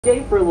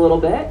day for a little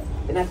bit,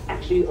 and that's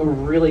actually a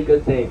really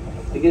good thing.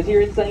 Because here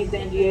in sunny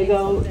San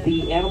Diego,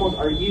 the animals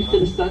are used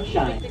to the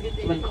sunshine.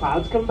 So when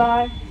clouds come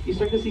by, you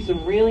start to see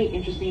some really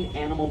interesting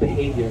animal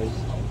behaviors.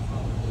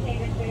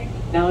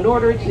 Now, in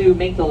order to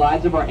make the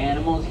lives of our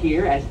animals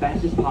here as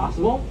best as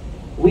possible,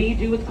 we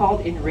do what's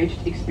called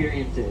enriched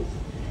experiences.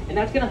 And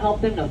that's going to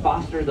help them to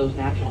foster those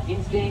natural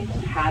instincts,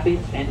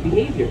 habits, and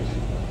behaviors.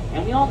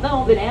 And we all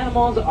know that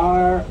animals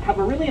have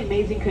a really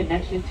amazing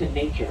connection to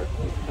nature.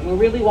 And we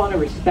really want to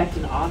respect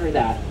and honor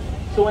that.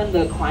 So when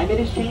the climate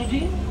is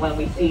changing, when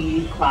we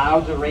see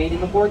clouds or rain in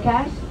the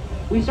forecast,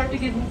 we start to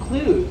give them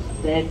clues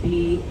that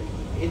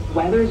if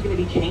weather is going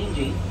to be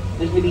changing,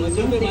 there's going to be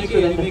new things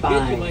for them to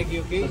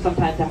find. So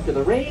sometimes after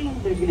the rain,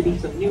 there's going to be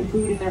some new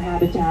food in their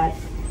habitat,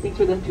 things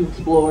for them to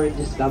explore and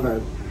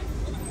discover.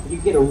 You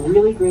get a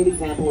really great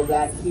example of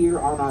that here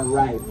on our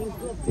right.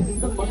 This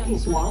is the monkey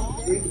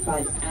swamp. Here you can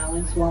find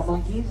Allen swamp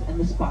monkeys and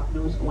the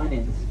spot-nosed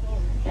guenons.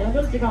 And I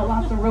noticed they got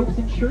lots of ropes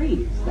and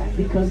trees. That's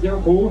because their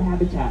whole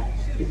habitat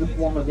is a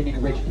form of an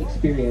enriched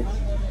experience,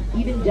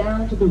 even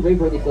down to the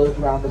river that goes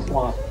around the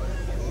swamp.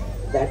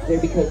 That's there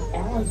because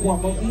Allen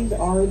swamp monkeys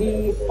are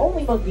the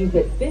only monkeys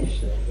that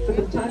fish. So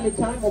from time to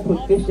time, we'll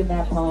put fish in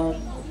that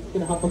pond. It's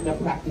going to help them to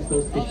practice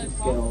those fishing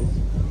skills.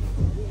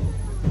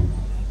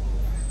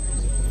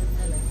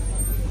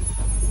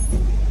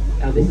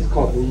 Now this is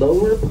called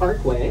Lower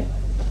Parkway.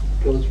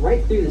 It goes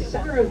right through the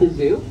center of the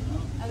zoo.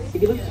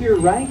 If you look to your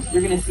right,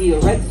 you're going to see a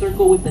red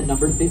circle with the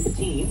number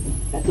 15.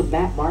 That's a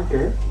map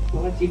marker. It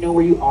lets you know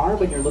where you are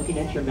when you're looking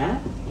at your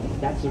map.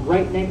 That's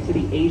right next to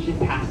the Asian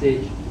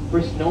Passage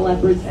for snow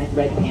leopards and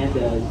red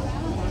pandas.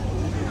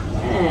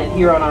 And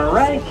here on our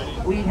right,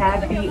 we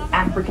have the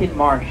African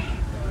marsh.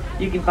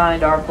 You can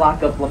find our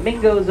flock of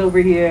flamingos over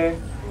here.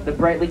 The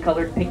brightly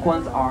colored pink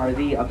ones are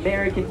the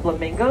American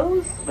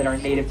flamingos that are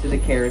native to the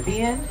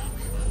Caribbean.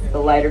 The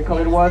lighter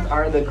colored ones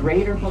are the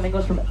greater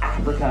flamingos from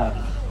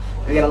Africa.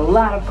 We got a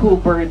lot of cool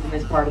birds in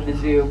this part of the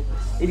zoo.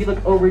 If you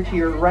look over to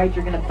your right,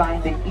 you're going to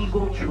find the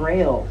Eagle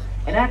Trail.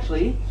 And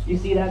actually, you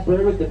see that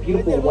bird with the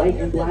beautiful white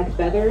and black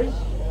feathers?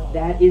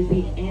 That is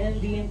the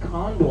Andean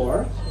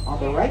condor on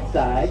the right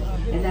side,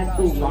 and that's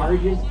the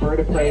largest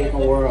bird of prey in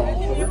the world.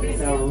 So we're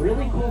getting a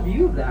really cool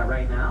view of that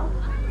right now.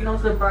 You can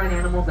also find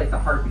animals like the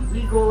harpy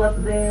eagle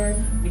up there.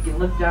 You can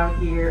look down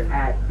here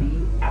at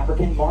the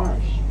African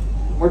marsh.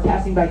 We're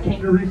passing by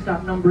kangaroo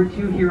stop number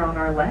 2 here on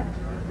our left.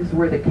 This is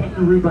where the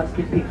kangaroo bus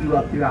can pick you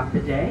up throughout the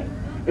day.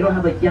 It'll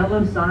have a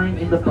yellow sign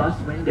in the bus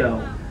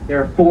window.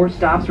 There are 4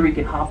 stops where you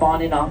can hop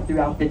on and off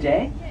throughout the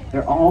day.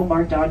 They're all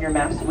marked on your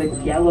maps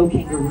with yellow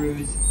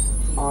kangaroos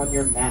on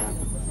your map.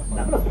 And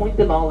I'm going to point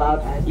them all out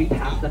as we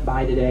pass them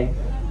by today.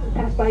 We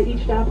pass by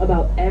each stop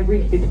about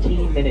every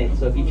 15 minutes.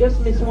 So if you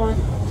just miss one,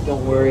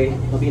 don't worry.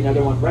 There'll be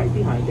another one right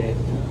behind it.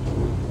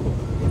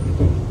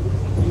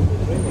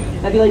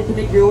 Now, if you'd like to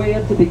make your way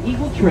up to the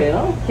Eagle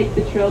Trail, take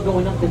the trail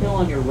going up the hill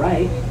on your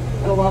right.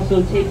 It'll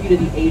also take you to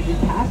the Asian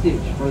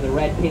Passage for the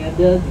red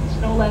pandas and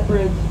snow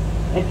leopards.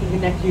 That can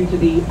connect you to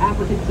the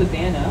African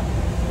savanna.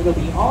 It'll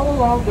be all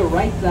along the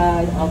right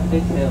side of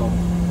this hill.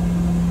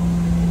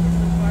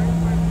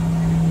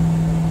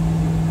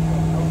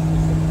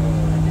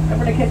 I'm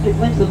going to catch a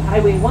glimpse of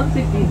Highway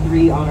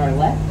 163 on our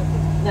left.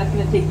 And that's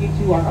going to take you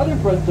to our other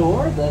front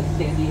door, the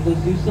San Diego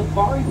Zoo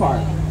Safari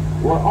Park.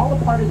 We're all a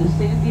part of the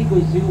San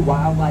Diego Zoo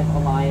Wildlife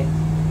Alliance.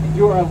 And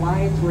through our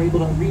alliance, we're able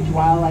to reach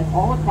wildlife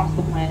all across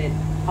the planet,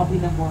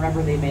 helping them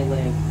wherever they may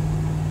live.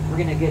 We're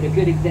going to get a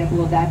good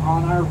example of that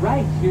on our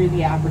right here in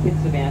the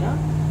African savanna.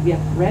 We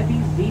have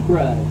Brevi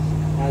zebras.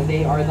 Now,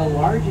 they are the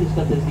largest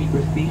of the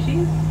zebra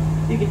species.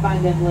 You can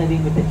find them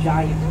living with the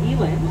giant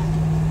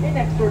elands. And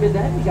next door to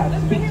them, we got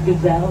Sphinx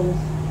gazelles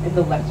and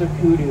the lesser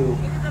kudu.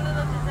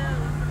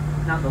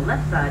 Now, on the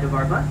left side of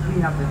our bus,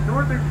 we have the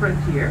northern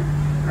frontier.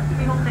 That's going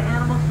to be home to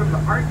animals from the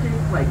Arctic,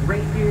 like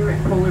reindeer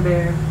and polar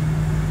bears.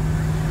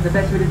 And the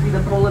best way to see the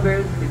polar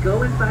bears is to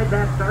go inside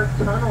that dark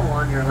tunnel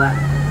on your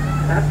left.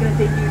 That's going to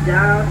take you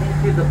down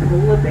into the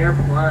polar bear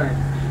plunge.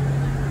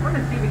 We're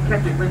going to see if we can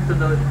catch a glimpse of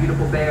those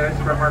beautiful bears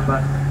from our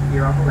bus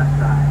here on the left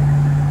side.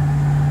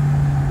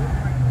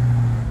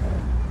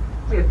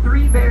 We have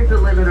 3 bears that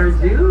live at our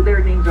zoo.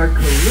 Their names are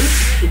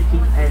Kaluk, Kitty,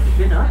 and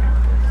Chinook.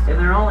 And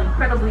they're all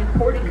incredibly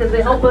important because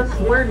they help us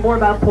learn more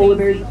about polar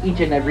bears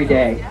each and every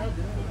day.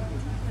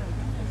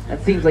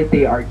 It seems like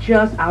they are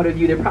just out of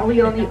view. They're probably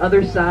on the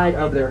other side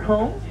of their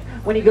home.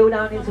 When you go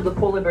down into the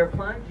polar bear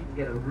plunge, you can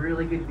get a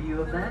really good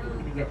view of that. You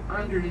can get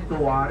underneath the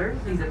water,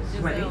 see them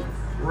swimming.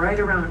 Right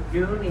around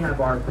noon, we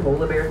have our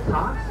polar bear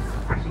talks.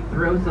 Actually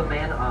throw some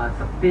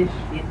fish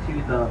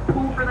into the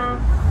pool for them.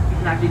 You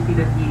can actually see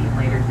them eating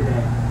later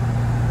today.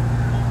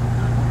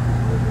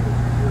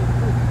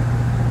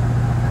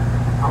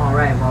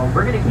 Alright, well,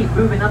 we're going to keep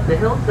moving up the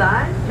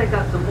hillside. Check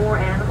out some more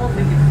animals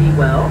who can see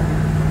well.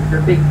 If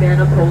you're a big fan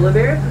of polar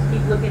bears, just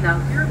keep looking out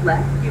to your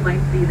left. You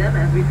might see them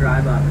as we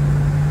drive up.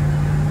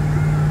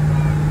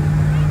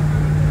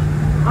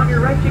 On your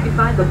right, you can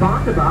find the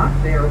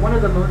bontebok. They are one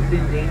of the most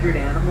endangered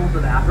animals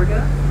of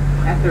Africa.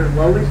 At their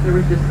lowest, there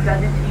was just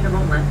 17 of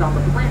them left on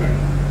the planet.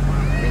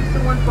 Thanks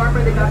to one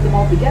farmer that got them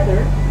all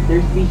together,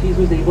 their species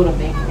was able to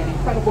make an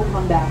incredible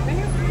comeback.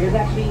 There's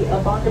actually a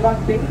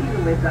Bonkerbuck baby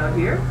that lives out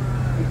here.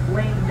 It's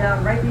laying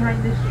down right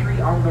behind this tree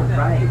on the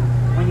right.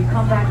 When you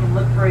come back and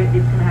look for it,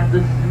 it's going to have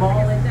the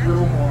smallest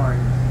little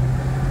horns.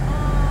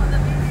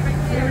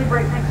 They live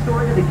right next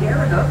door to the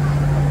Gyarados.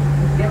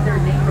 Get their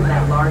name from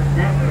that large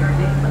neck. Their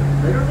name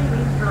literally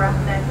means giraffe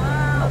neck.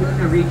 It's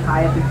to reach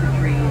high up into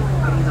trees,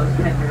 getting those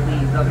tender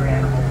leaves other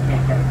animals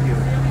can't get to.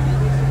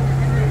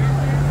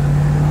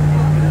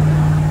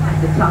 At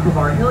the top of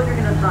our hill, you're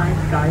going to find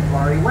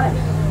Skyfari West.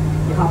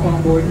 You hop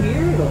on board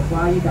here, it'll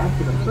fly you back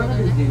to the front of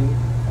the zoo,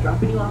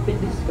 dropping you off in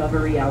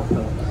Discovery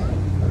Outpost.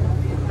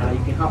 Now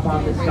you can hop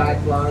on the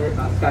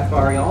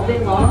Skyfari all day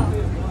long.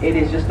 It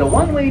is just a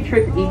one-way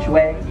trip each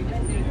way.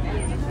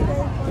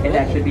 And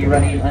that should be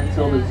running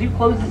until the zoo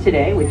closes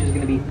today, which is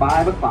going to be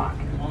 5 o'clock.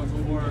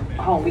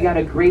 Oh, we got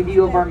a great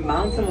view of our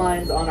mountain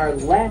lions on our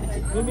left.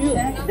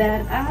 Check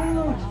that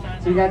out.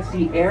 So we got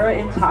Sierra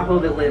and Tahoe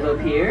that live up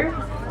here.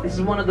 This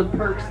is one of the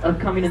perks of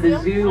coming to the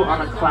zoo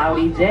on a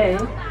cloudy day.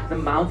 The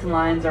mountain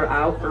lions are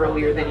out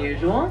earlier than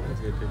usual.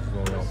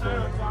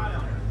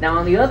 Now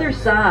on the other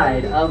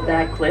side of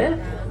that cliff,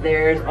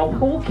 there's a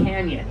whole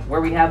canyon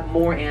where we have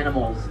more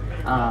animals.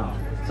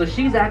 So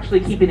she's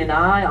actually keeping an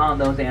eye on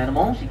those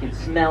animals. She can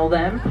smell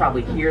them,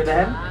 probably hear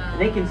them,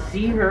 and they can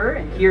see her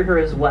and hear her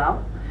as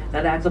well.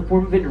 Now that's a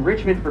form of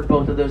enrichment for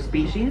both of those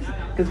species,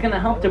 because it's going to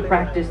help to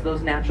practice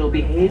those natural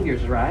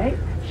behaviors, right?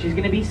 She's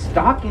going to be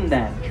stalking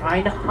them,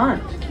 trying to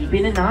hunt,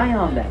 keeping an eye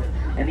on them.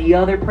 And the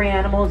other prey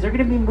animals, they're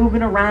going to be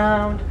moving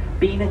around,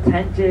 being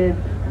attentive,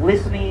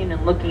 listening,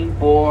 and looking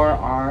for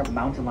our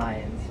mountain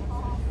lions.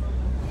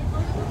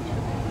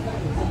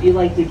 If you'd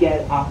like to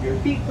get off your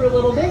feet for a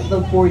little bit,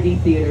 the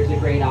 4D Theater is a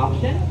great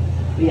option.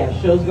 We have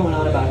shows going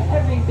on about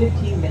every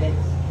 15 minutes.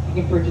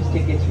 You can purchase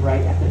tickets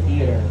right at the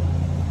theater.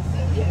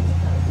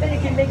 Then you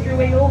can make your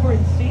way over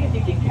and see if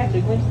you can catch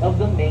a glimpse of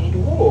the maned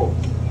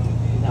wolves.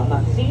 Now I'm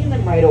not seeing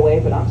them right away,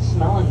 but I'm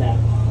smelling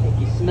them. If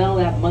you smell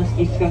that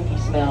musky, skunky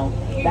smell,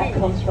 that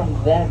comes from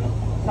them.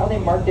 That's how they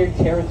mark their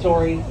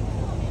territory.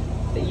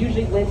 They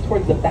usually live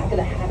towards the back of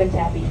the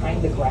habitat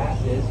behind the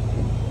grasses.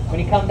 When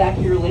you come back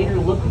here later,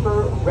 look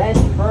for red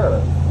fur.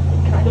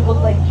 They kind of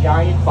look like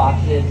giant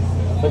foxes,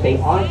 but they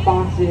aren't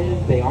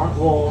foxes, they aren't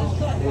wolves,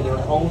 they're their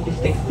own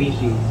distinct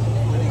species.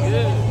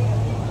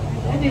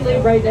 And they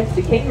live right next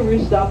to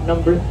Kangaroo Stop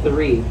number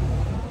 3,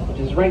 which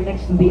is right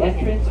next to the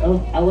entrance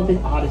of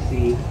Elephant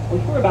Odyssey,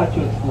 which we're about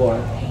to explore.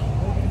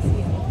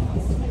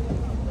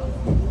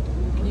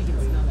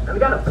 Now we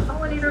got a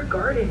pollinator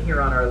garden here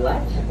on our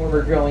left, where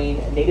we're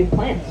growing native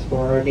plants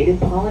for our native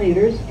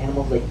pollinators,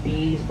 animals like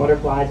bees,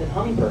 butterflies, and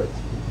hummingbirds.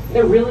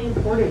 They're really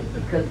important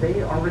because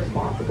they are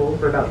responsible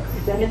for about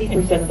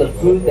 70% of the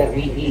food that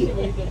we eat.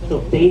 So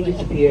if they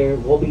disappear,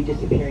 we'll be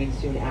disappearing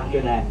soon after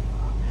that.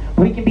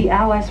 We can be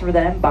allies for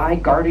them by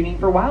gardening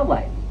for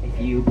wildlife. If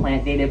you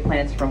plant native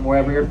plants from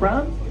wherever you're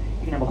from,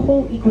 you can have a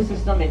whole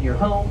ecosystem in your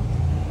home,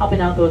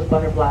 helping out those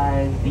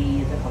butterflies,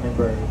 bees, and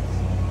hummingbirds.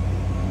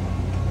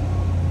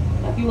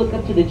 Now, if you look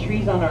up to the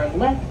trees on our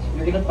left,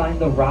 you're going to find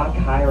the rock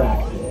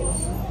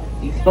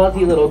hyraxes. These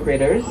fuzzy little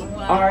critters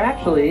are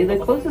actually the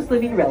closest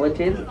living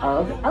relatives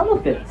of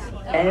elephants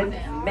and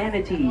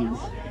manatees.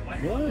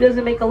 It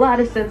doesn't make a lot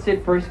of sense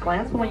at first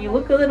glance, but when you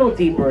look a little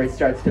deeper, it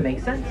starts to make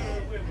sense.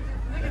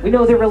 We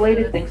know they're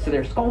related thanks to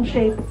their skull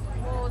shape,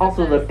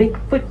 also the big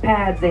foot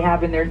pads they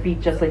have in their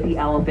feet just like the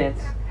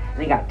elephants, and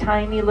they got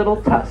tiny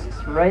little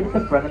tusks right at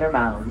the front of their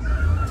mouths.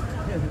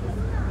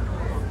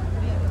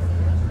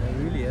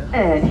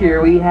 And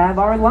here we have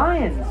our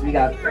lions. We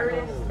got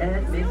Ernest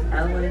and Miss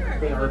Ellen.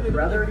 They are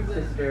brother and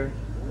sister,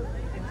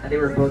 and they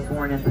were both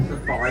born at the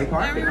safari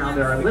park, and now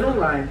they're our little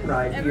lion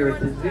pride here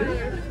at the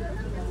zoo.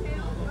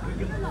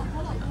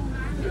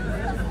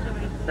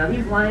 Now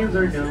these lions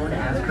are known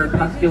as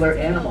crepuscular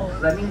animals, so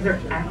that means they're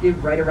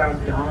active right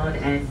around dawn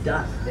and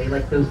dusk. They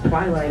like those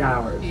twilight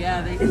hours.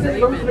 Yeah, they spend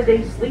most of the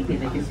day sleeping.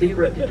 They can sleep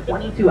for up to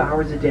 22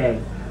 hours a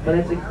day, but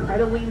that's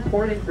incredibly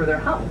important for their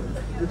health.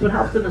 That's what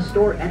helps them to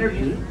store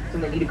energy, so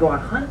when they need to go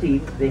out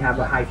hunting, they have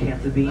a high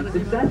chance of being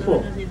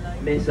successful.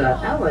 Miss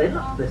Ellen,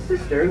 the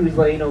sister, who's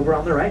laying over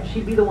on the right,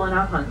 she'd be the one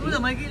out hunting.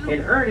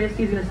 And Ernest,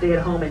 he's going to stay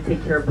at home and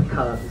take care of the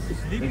cubs.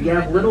 If you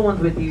have little ones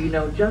with you, you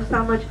know just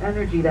how much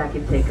energy that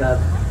can take up.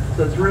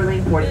 So it's really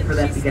important for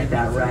them to get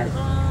that rest.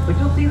 But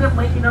you'll see them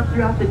waking up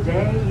throughout the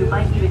day. You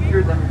might even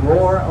hear them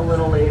roar a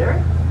little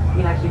later. You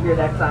can actually hear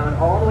that sound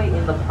all the way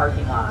in the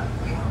parking lot.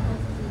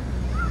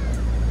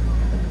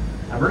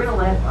 Now we're going to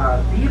let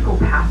our vehicle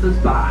pass us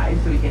by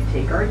so we can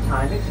take our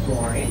time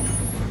exploring.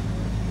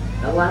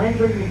 Now lions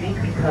are unique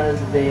because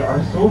they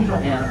are social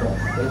animals.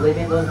 They live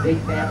in those big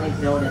families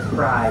known as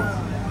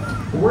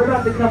prides. We're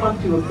about to come up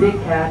to a big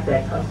cat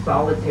that's a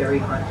solitary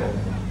hunter.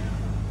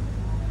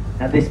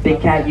 Now this big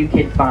cat you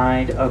can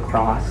find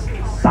across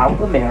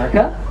South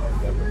America.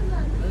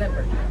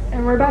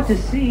 And we're about to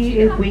see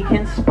if we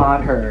can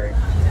spot her.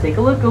 Take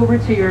a look over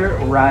to your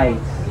right.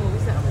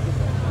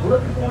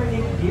 Look for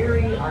Nick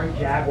Geary, our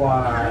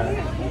jaguar.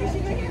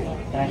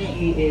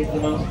 She is the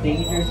most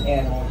dangerous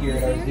animal here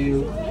at our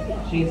zoo.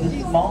 She's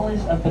the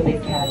smallest of the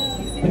big cats,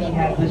 but she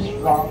has the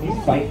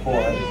strongest bite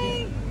force.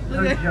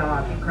 Her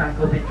jaw can crack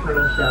open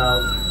turtle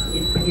shells,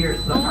 it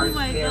pierces the hard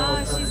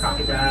scales of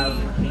crocodiles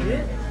and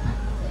caimans.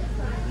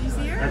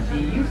 Now, she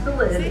used to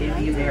live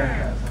in the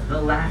Americas.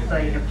 The last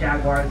sighting of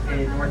jaguars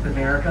in North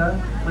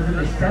America was in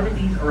the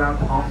 70s around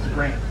Palm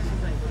Springs.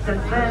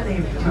 Since then,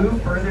 they've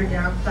moved further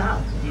down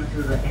south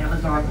into the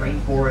Amazon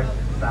rainforest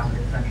in South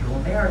and Central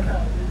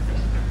America.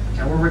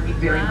 Now, we're working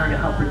very hard to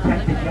help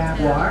protect the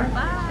jaguar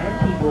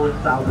and people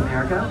in South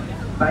America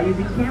by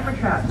using camera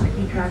traps to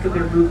keep track of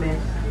their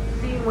movements,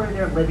 seeing where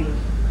they're living,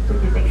 so we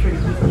can make sure to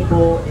keep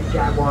people and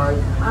jaguars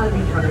out of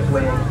each other's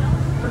way,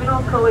 so we can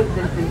all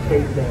coexist in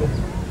safe space.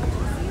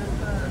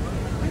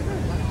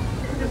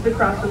 Just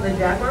across from the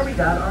jaguar, we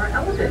got our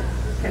elephant.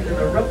 And there's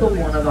a ruffled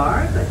one of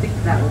ours. I think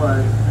that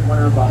was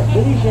one of our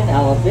Asian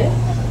elephants.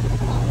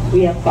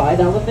 We have 5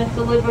 elephants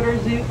to live at our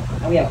zoo,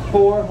 and we have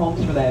 4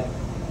 homes for them.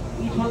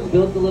 Each one's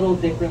built a little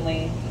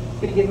differently. It's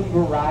going to give them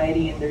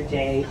variety in their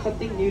day,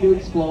 something new to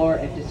explore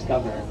and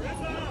discover.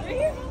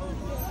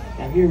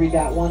 Now here we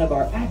got one of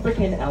our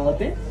African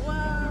elephants.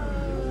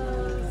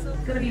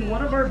 It's going to be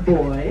one of our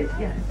boys.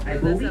 Yes, I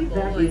believe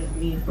that is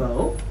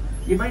Nifo.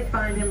 You might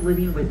find him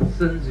living with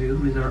Sun Tzu,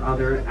 who is our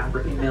other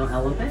African male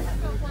elephant.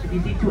 If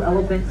you see 2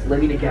 elephants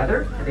living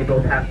together, and they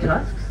both have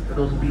tusks,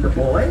 those will be the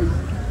boys.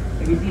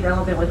 If you see an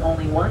elephant with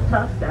only 1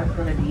 tusk, that's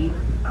going to be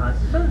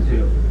Sun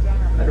Tzu.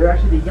 They're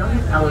actually the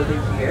youngest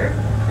elephants here.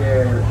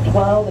 They're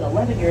 12 and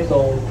 11 years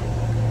old.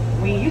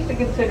 We used to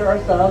consider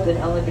ourselves an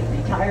elephant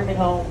retirement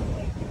home.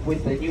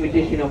 With the new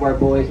addition of our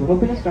boys, we're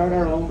hoping to start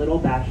our own little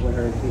bachelor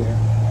herd here.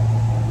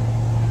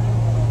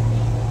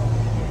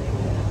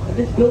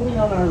 This building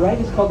on our right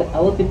is called the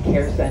Elephant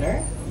Care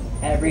Center.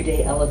 Every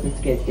day elephants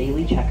get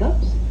daily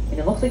checkups, and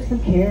it looks like some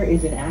care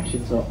is in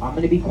action, so I'm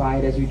going to be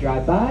quiet as we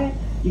drive by.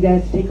 You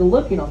guys take a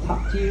look and I'll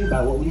talk to you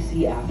about what we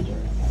see after.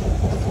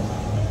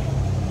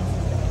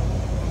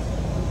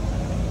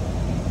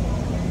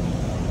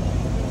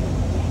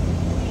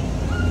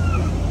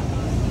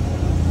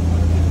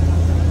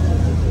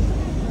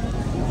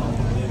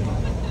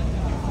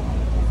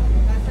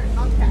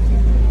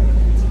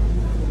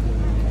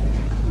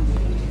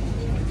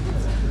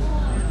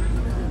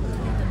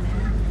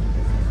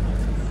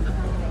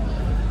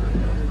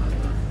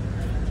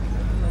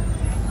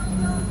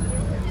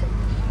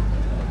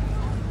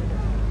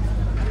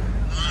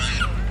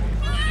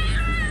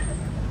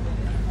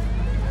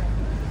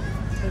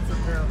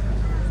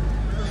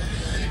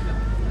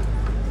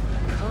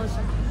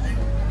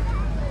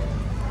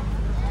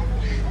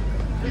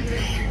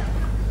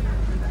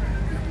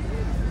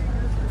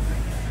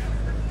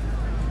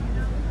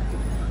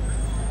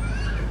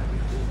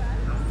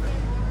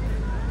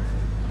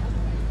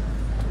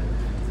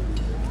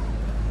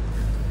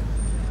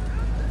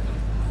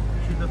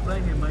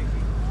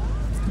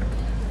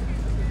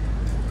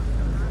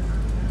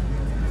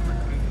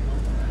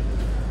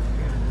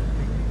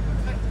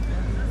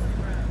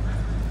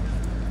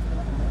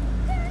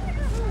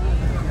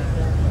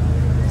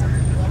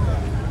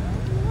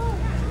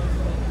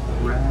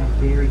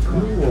 Very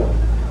cool.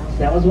 So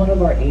that was one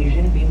of our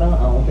Asian female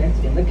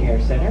elephants in the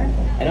care center.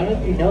 I don't know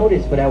if you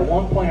noticed, but at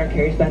one point our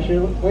care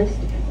specialist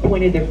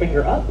pointed their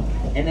finger up,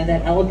 and then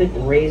that elephant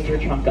raised her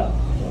trunk up.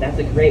 That's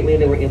a great way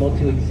they were able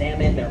to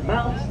examine their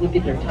mouths, look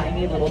at their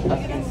tiny little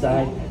tusk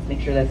inside,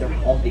 make sure that they're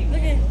healthy.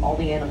 All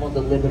the animals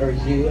that live at our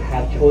zoo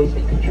have choice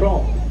and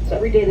control. So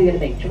every day they got to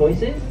make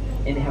choices,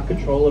 and they have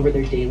control over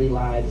their daily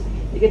lives.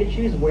 They get to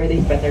choose where they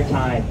spend their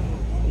time.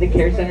 The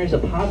care center is a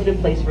positive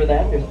place for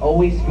them. There's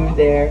always food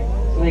there.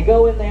 So they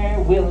go in there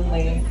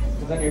willingly.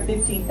 Because under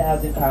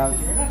 15,000 pounds,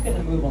 you're not going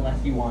to move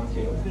unless you want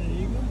to.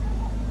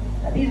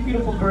 Now, these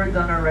beautiful birds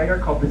on our right are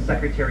called the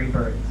secretary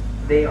birds.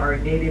 They are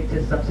native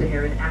to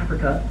sub-Saharan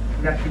Africa.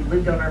 They've actually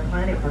lived on our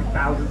planet for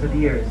thousands of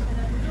years.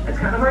 It's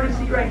kind of hard to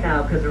see right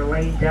now because they're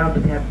laying down,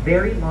 but they have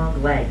very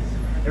long legs.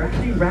 They're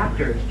actually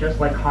raptors,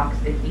 just like hawks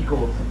and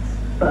eagles.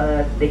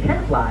 But they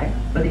can fly,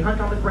 but they hunt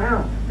on the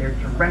ground. They're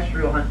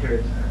terrestrial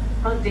hunters,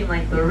 hunting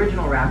like the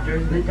original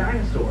raptors, the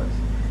dinosaurs.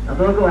 Now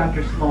they'll go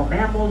after small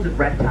mammals and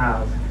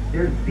reptiles.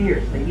 They're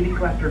fierce. They even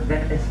go after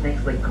venomous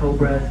snakes like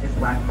cobras and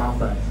black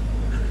mambas.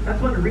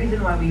 That's one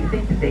reason why we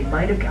think that they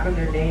might have gotten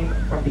their name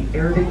from the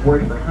Arabic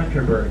word for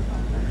hunter bird.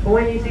 But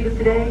when you see them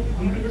today,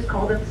 you can just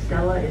call them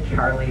Stella and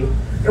Charlie.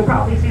 You'll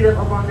probably see them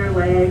up on their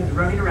legs,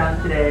 running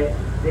around today.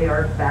 They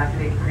are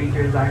fascinating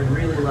creatures. I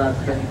really love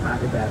spending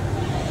time with them.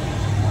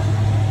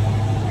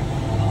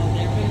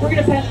 We're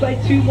going to pass by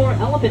 2 more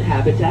elephant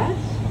habitats.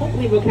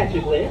 Hopefully we'll catch a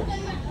glimpse.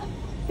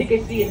 I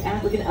think I see an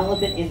African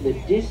elephant in the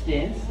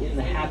distance, in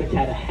the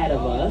habitat ahead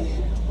of us.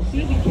 We'll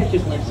see if we can catch a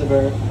glimpse of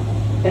her.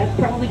 That's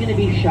probably going to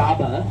be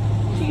Shaba.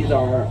 She's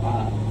our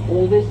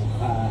oldest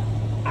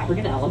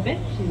African elephant.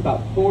 She's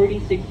about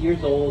 46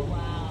 years old.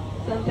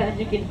 Sometimes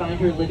you can find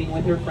her living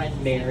with her friend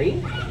Mary,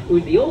 who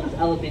is the oldest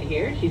elephant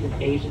here. She's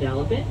an Asian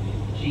elephant.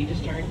 She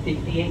just turned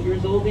 58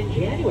 years old in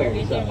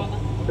January, so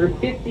her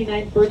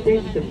 59th birthday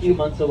is just a few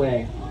months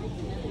away.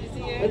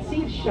 Let's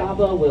see if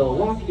Shaba will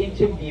walk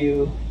into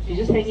view. She's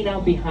just hanging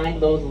out behind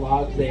those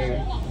logs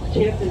there.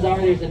 Chances are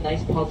there's a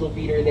nice puzzle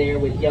feeder there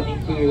with yummy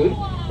food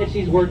that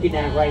she's working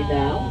at right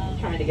now,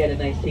 trying to get a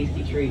nice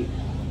tasty treat.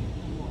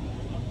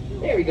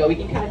 There we go, we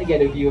can kind of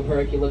get a view of her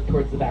if you look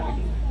towards the back.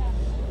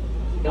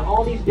 Now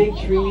all these big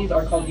trees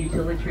are called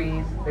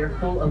utilitrees. They're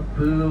full of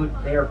food,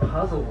 they are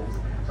puzzles.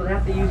 So they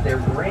have to use their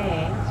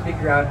brains to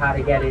figure out how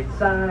to get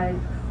inside,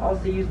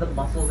 also use the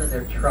muscles in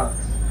their trunks,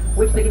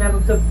 which they can have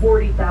up to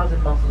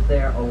 40,000 muscles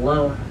there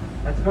alone.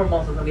 That's more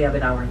muscles than we have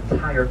in our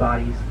entire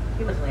bodies.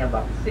 Humans only have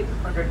about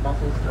 600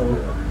 muscles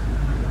total.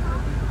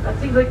 That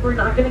seems like we're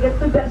not going to get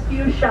the best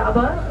view of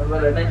Shaba.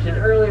 What I mentioned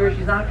earlier,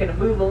 she's not going to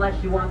move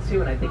unless she wants to,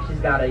 and I think she's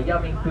got a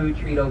yummy food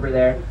treat over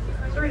there.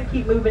 So we're going to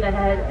keep moving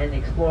ahead and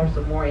explore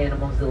some more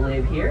animals that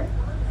live here.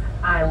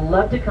 I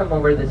love to come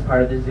over to this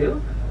part of the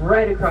zoo.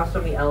 Right across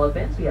from the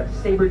elephants, we have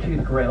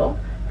Saber-Tooth Grill.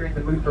 If you're in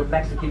the mood for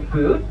Mexican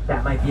food,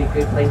 that might be a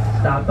good place to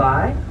stop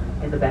by.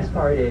 And the best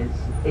part is,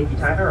 if you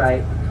time it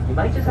right, you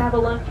might just have a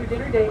lunch or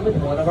dinner date with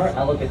one of our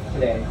elephants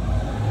today.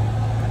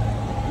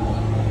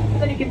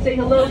 And then you can say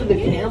hello to the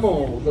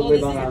camels that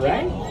live on our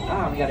right.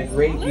 We got a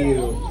great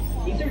view.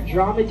 These are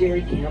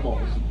dromedary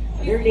camels.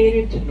 They're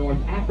native to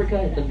North Africa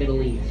and the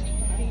Middle East.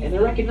 And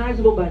they're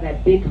recognizable by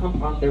that big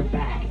hump on their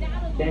back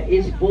that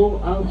is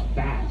full of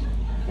fat.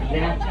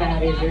 And that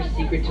fat is their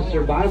secret to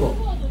survival,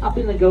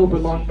 helping them go for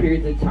long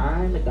periods of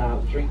time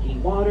without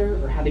drinking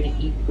water or having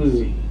to eat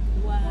food.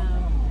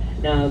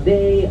 Now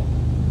they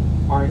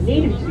are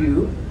native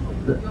to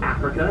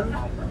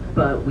Africa,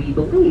 but we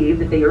believe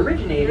that they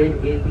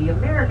originated in the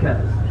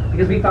Americas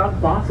because we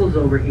found fossils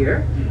over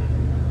here.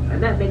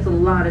 And that makes a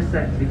lot of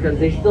sense because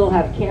they still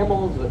have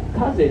camels with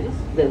cousins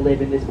that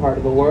live in this part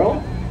of the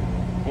world.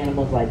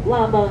 Animals like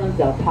llamas,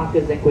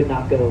 alpacas, and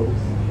guanacos.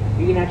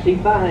 You can actually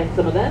find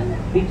some of them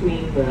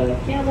between the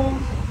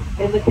camels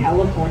and the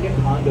California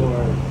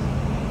condors.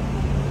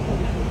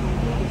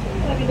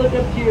 If you look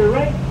up to your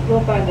right,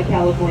 you'll find the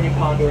California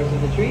condors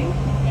in the tree.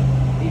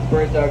 These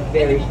birds are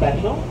very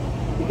special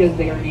because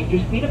they are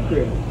nature's cleanup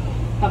crew,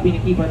 helping to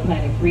keep our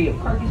planet free of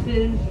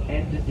carcasses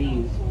and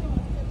disease.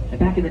 And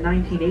back in the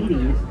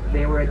 1980s,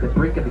 they were at the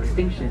brink of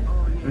extinction.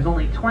 There's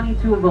only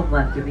 22 of them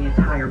left in the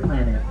entire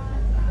planet.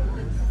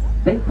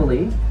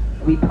 Thankfully,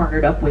 we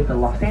partnered up with the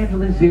Los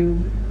Angeles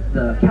Zoo,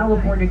 the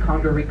California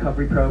Condor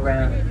Recovery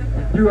Program,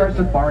 and through our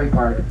safari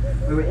park,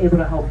 we were able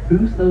to help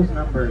boost those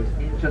numbers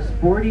in just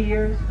 40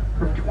 years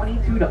from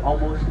 22 to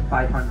almost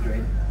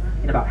 500.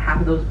 And about half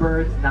of those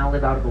birds now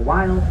live out in the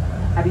wild,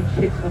 having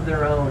chicks of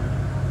their own,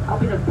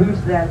 helping to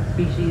boost that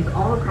species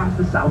all across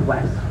the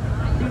Southwest.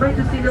 So you might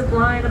just see them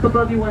flying up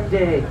above you one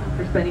day,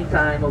 or spending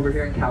time over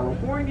here in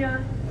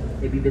California,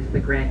 maybe visit the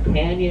Grand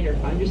Canyon, or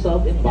find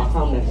yourself in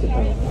Baja,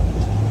 Mexico.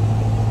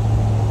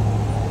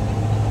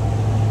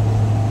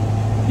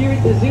 Here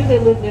at the zoo, they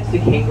live next to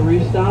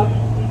Kangaroo Stop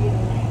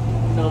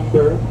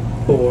number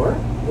 4,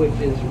 which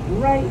is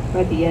right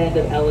at the end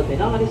of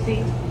Elephant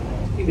Odyssey.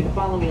 If you've been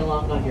following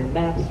along on your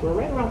maps, we're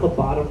right around the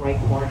bottom right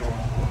corner.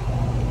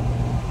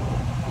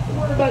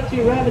 We're about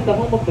to arrive at the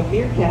home of the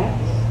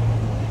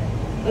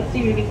meerkats. Let's see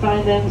if we can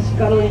find them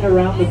scuttling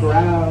around the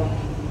ground.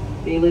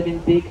 They live in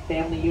big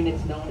family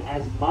units known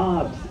as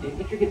mobs in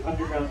intricate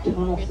underground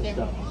tunnel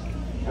systems.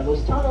 Now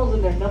those tunnels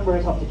and their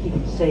numbers help to keep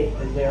them safe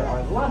as there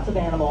are lots of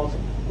animals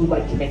who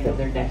like to make them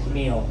their next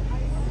meal.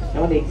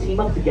 Now when they team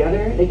up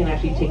together, they can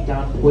actually take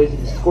down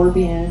poisonous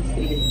scorpions and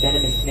even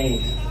venomous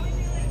snakes.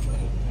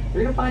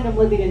 You're going to find them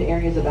living in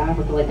areas of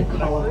Africa like the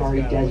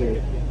Kalahari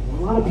Desert. A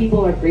lot of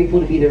people are grateful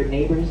to be their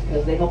neighbors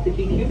because they help to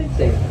keep humans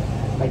safe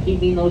by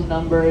keeping those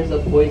numbers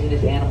of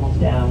poisonous animals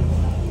down.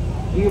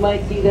 You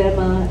might see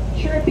them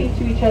chirping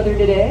to each other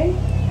today,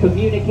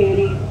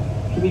 communicating.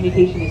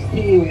 Communication is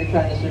key when you're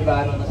trying to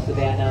survive on the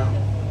savannah.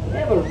 They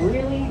have a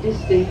really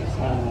distinct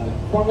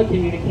form of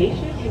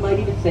communication. You might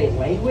even say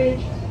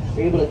language.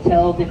 They're able to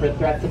tell different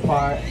threats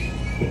apart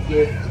and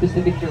give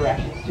specific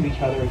directions to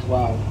each other as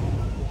well.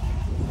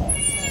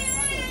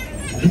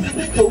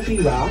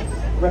 Kofi Rock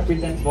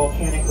represents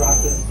volcanic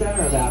rocks in the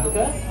center of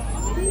Africa.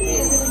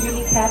 It's a really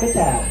unique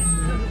habitat.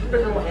 For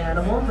little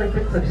animals like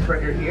the cliff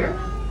spreader here.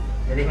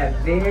 And they have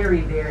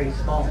very, very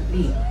small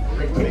feet.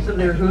 The tips of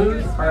their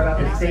hooves are about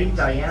the same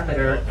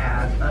diameter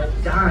as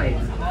a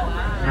dime.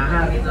 Now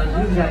having those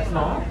hooves that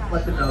small,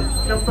 let them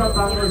know, jump up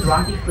on those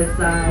rocky cliff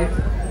sides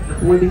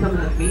before becoming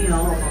a meal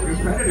of hungry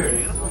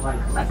predators,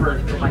 like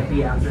leopards that might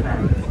be after that.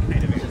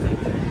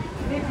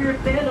 If you're a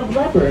fan of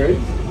leopards,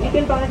 you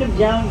can find them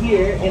down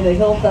here in the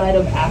hillside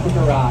of Africa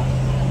Rock.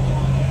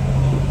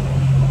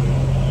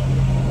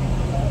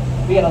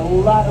 We got a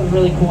lot of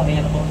really cool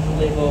animals to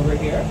live over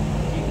here.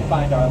 You can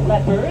find our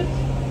leopards.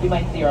 You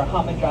might see our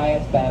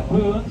hamadryas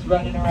baboons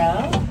running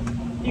around.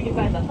 You can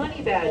find the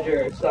honey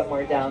badger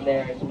somewhere down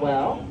there as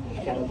well.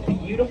 Got a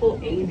beautiful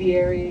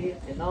aviary,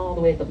 and all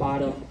the way at the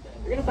bottom,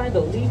 you're gonna find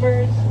the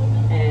lemurs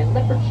and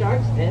leopard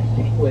sharks and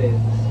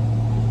penguins.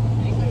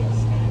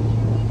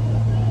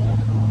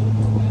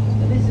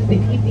 And this is the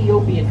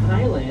Ethiopian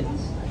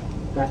highlands.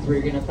 That's where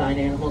you're gonna find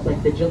animals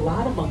like the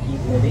gelada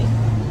monkeys living.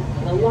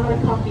 And a lot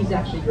of coffee's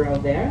actually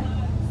grown there.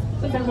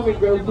 Sometimes when we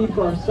grow food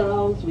for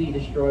ourselves, we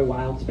destroy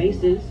wild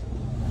spaces.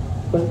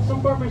 But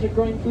some farmers are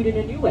growing food in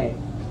a new way.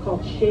 It's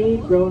called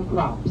shade-grown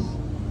crops.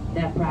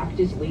 That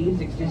practice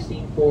leaves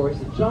existing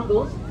forests and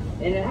jungles,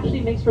 and it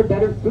actually makes for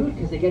better food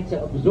because they get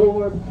to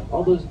absorb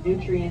all those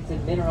nutrients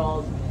and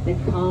minerals that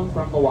come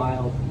from the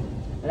wild.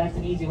 And that's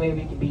an easy way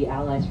we can be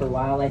allies for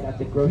wildlife at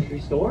the grocery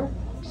store,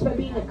 just by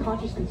being a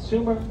conscious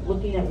consumer,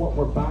 looking at what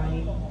we're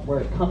buying, where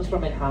it comes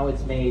from and how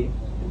it's made.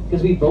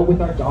 Because we vote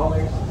with our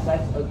dollars, so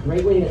that's a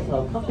great way to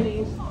tell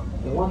companies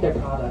they want their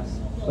products,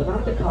 but not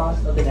at the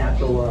cost of the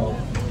natural world.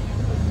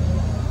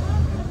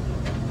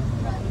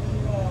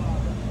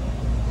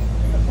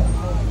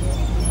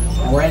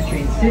 Now we're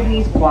entering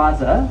Sydney's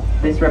Plaza.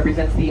 This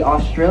represents the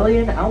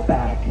Australian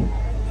outback.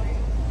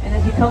 And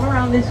as you come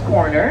around this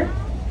corner,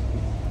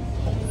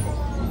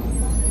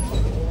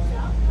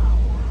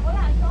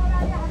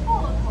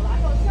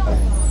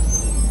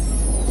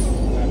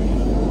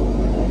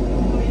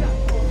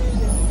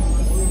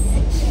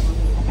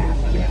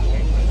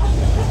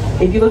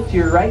 if you look to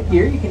your right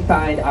here, you can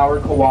find our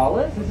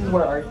koalas. This is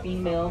where our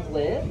females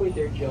live with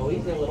their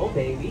joeys, their little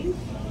babies.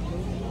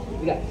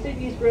 We got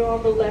Sydney's Grill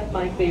on the left,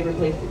 my favorite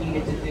place to eat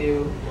at the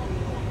zoo.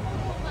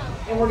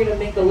 And we're gonna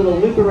make a little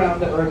loop around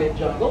the urban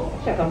jungle,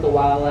 check out the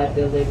wildlife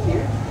that lives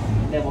here,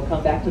 and then we'll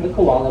come back to the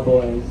koala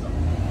boys.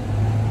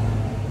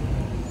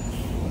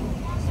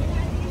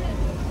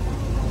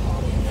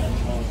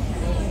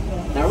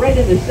 Now right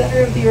in the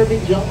center of the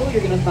urban jungle,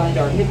 you're gonna find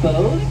our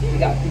hippos. We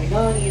got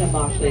Punani and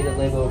Amashle that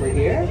live over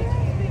here.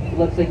 It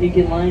looks like you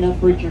can line up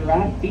for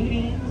giraffe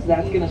feedings.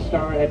 That's gonna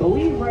start, I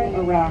believe, right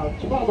around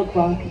 12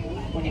 o'clock.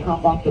 When you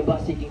hop off the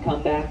bus, you can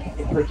come back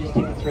and purchase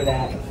tickets for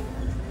that.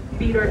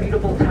 Feed our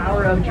beautiful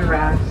tower of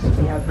giraffes.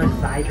 We have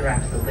Maasai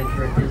giraffes that live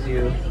here at the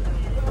zoo.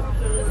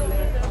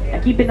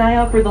 And keep an eye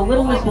out for the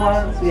littlest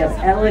ones. We have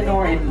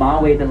Eleanor and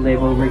Maui that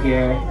live over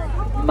here.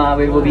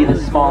 Maui will be the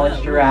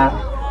smallest giraffe.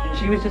 And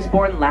she was just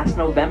born last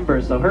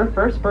November, so her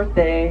first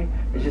birthday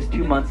is just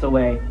 2 months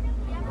away.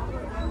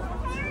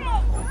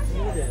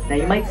 Now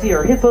you might see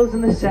our hippos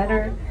in the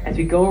center. As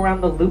we go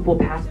around the loop, we'll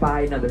pass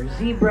by another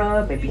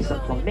zebra, maybe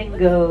some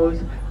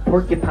flamingos,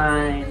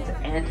 porcupines,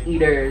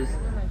 anteaters,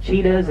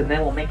 cheetahs, and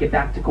then we'll make it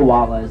back to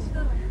koalas.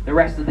 The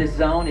rest of this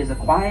zone is a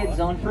quiet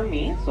zone for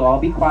me, so I'll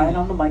be quiet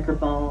on the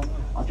microphone.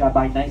 I'll drive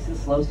by nice and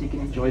slow so you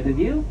can enjoy the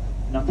view,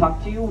 and I'll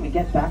talk to you when we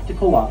get back to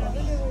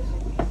koalas.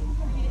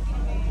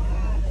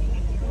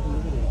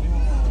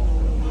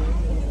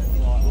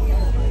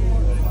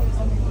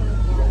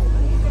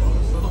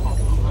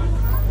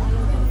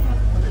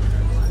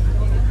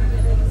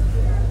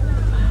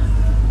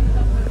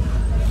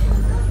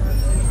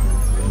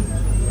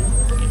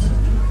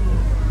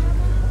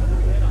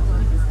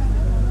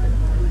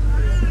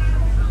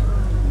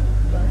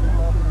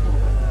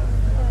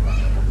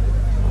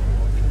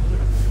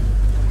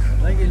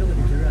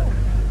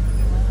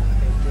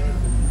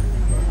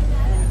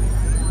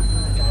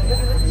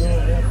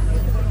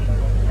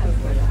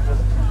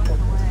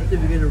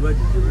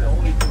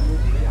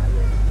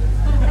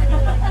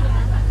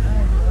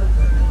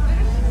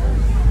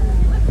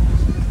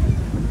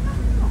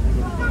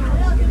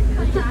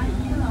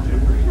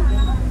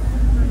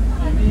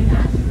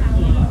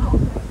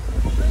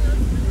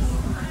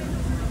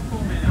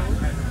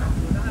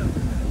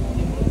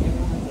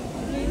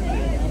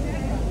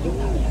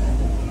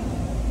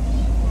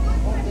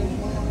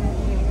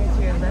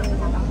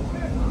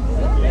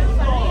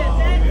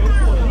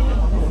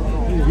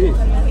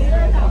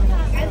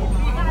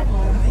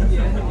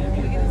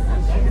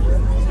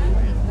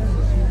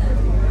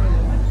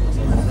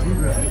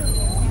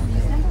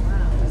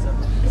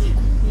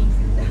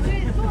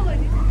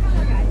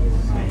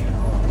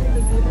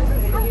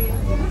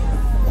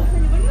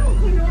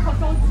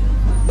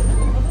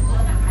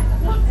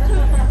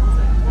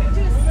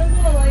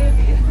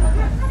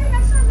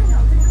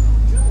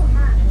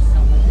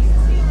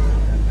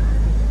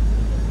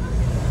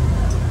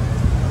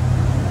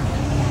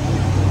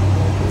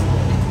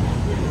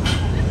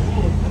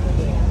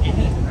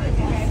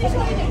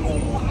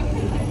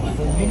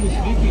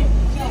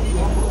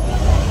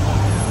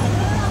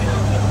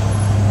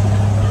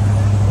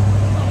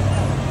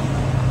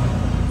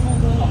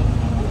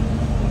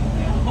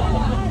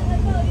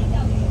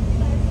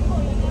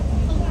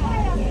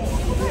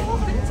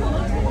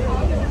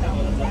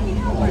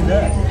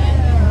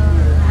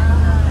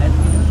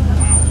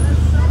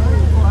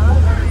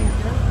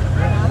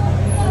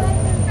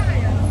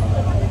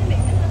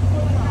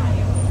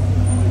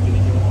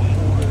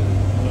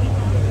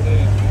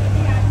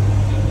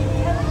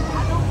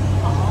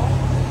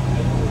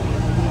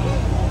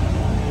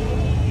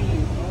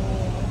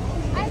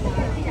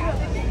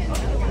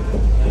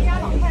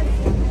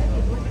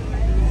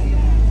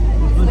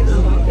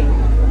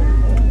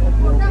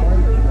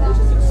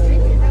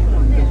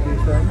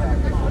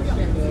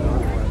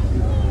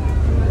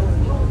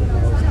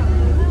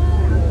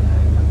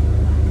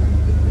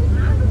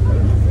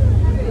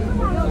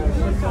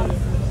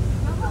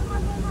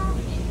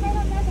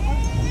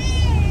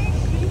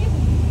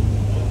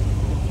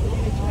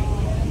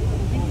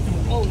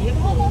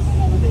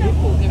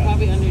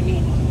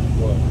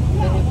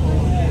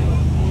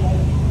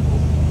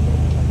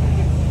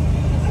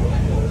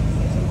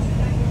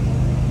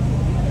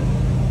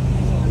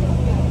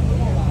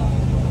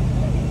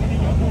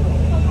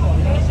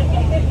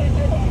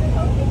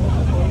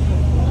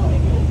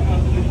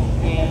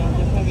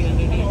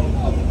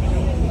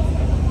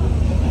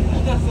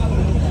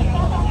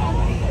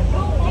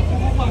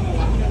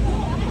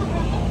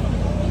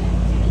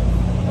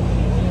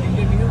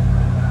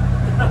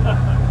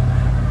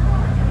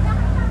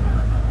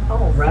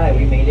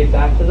 way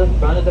back to the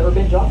front of the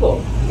urban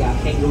jungle. We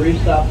got kangaroo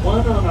stop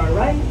 1 on our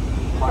right.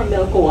 Our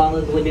male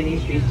koalas live in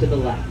these trees to the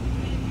left.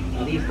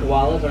 Now these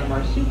koalas are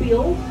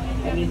marsupials.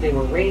 That means they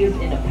were raised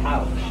in a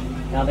pouch.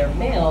 Now they're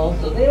males,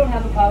 so they don't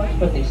have a pouch,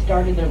 but they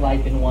started their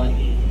life in one.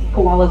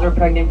 Koalas are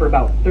pregnant for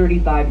about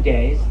 35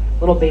 days.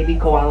 Little baby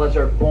koalas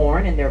are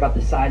born and they're about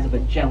the size of a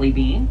jelly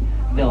bean.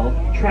 They'll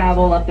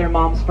travel up their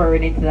mom's fur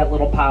and into that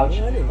little pouch.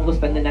 They'll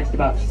spend the next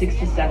about 6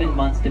 to 7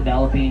 months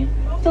developing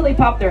until they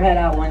pop their head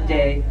out one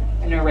day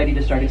and they're ready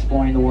to start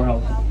exploring the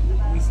world.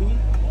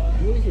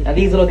 Now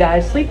these little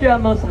guys sleep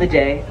throughout most of the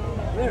day.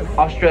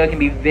 Australia can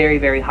be very,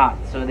 very hot,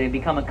 so they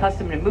become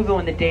accustomed to moving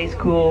when the day's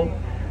cool.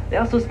 They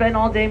also spend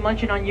all day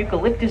munching on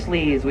eucalyptus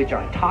leaves, which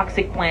are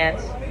toxic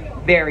plants,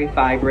 very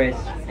fibrous,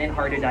 and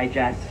hard to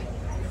digest.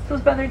 So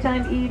spend their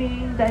time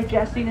eating,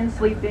 digesting, and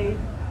sleeping.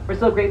 We're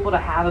so grateful to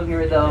have them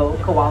here though.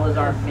 Koalas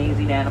are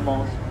amazing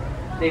animals.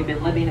 They've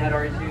been living at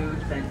our zoo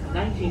since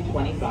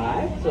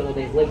 1925, so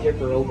they've lived here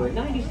for over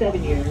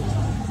 97 years.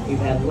 We've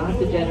had lots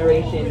of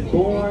generations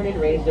born and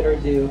raised at our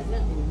zoo.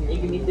 You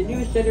can meet the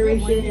newest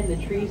generation in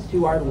the trees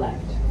to our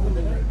left.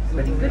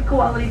 Spending good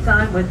quality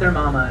time with their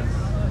mamas.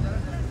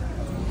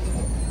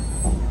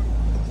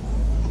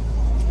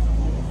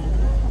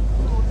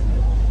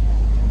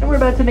 And we're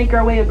about to make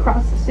our way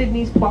across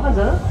Sydney's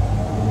Plaza.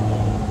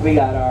 We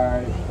got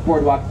our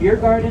Boardwalk Beer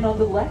Garden on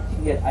the left. You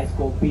can get ice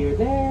cold beer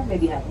there,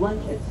 maybe have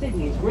lunch at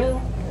Sydney's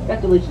Grill.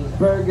 Got delicious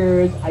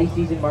burgers,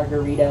 ices, and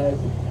margaritas.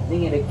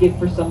 Then get a gift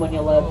for someone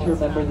you love to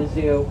remember the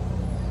zoo.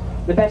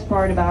 The best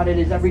part about it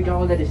is every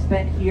dollar that is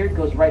spent here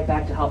goes right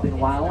back to helping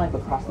wildlife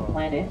across the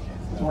planet.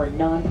 So we're a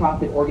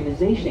non-profit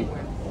organization.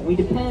 We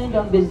depend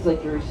on businesses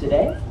like yours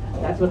today.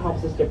 That's what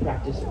helps us to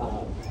practice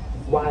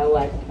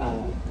wildlife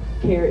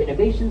care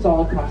innovations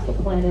all across the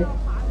planet,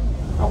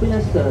 helping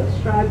us to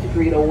strive to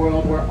create a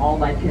world where all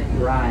life can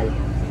thrive.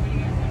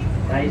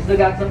 Now you still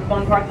got some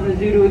fun parts of the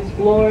zoo to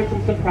explore,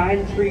 some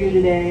surprises for you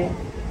today.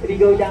 If you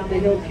go down the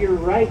hill to your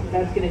right,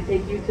 that's going to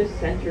take you to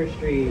Center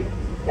Street.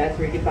 That's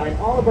where you can find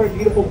all of our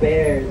beautiful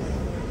bears.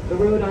 The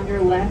road on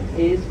your left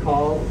is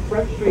called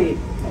Front Street.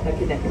 That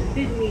connects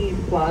Sydney's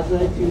Plaza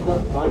to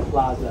the Fun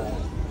Plaza.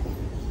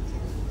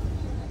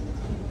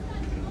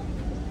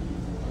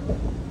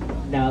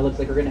 Now it looks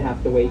like we're going to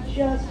have to wait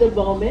just a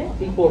moment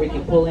before we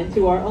can pull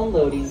into our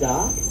unloading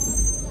dock.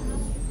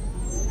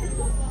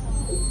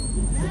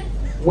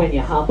 When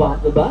you hop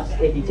off the bus,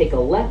 if you take a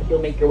left,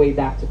 you'll make your way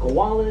back to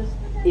koalas.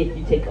 If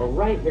you take a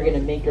right, you're going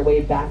to make your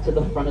way back to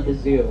the front of the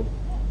zoo.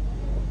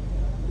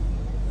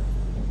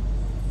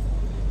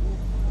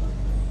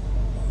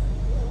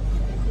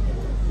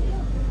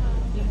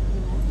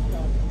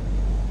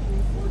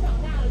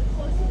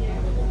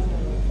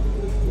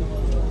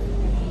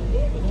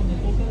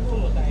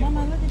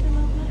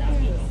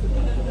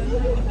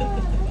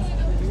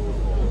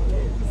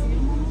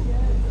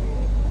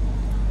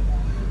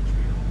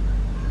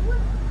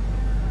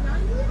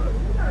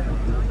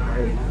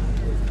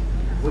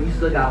 Well, you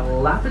still got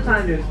lots of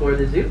time to explore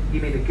the zoo.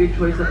 You made a good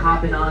choice of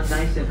hopping on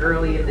nice and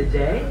early in the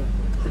day.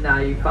 So now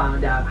you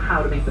found out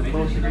how to make the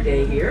most of your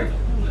day here.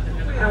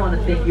 I want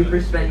to thank you for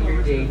spending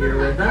your day here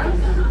with us.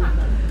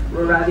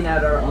 We're arriving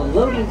at our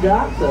unloading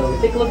dock, so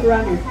take a look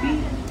around your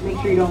feet. Make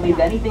sure you don't leave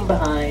anything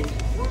behind.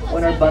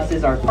 When our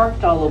buses are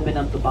parked, I'll open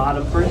up the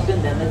bottom first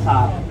and then the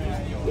top.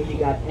 If you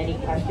got any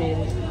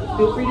questions,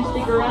 feel free to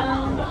stick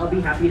around. I'll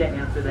be happy to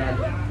answer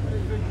them.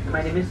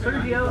 My name is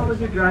Sergio. I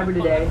was your driver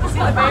today.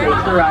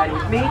 Thanks for riding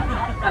with me.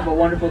 Have a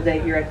wonderful day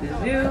here at the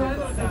zoo.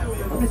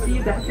 Hope to see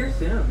you back here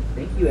soon.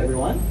 Thank you,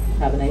 everyone.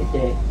 Have a nice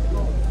day.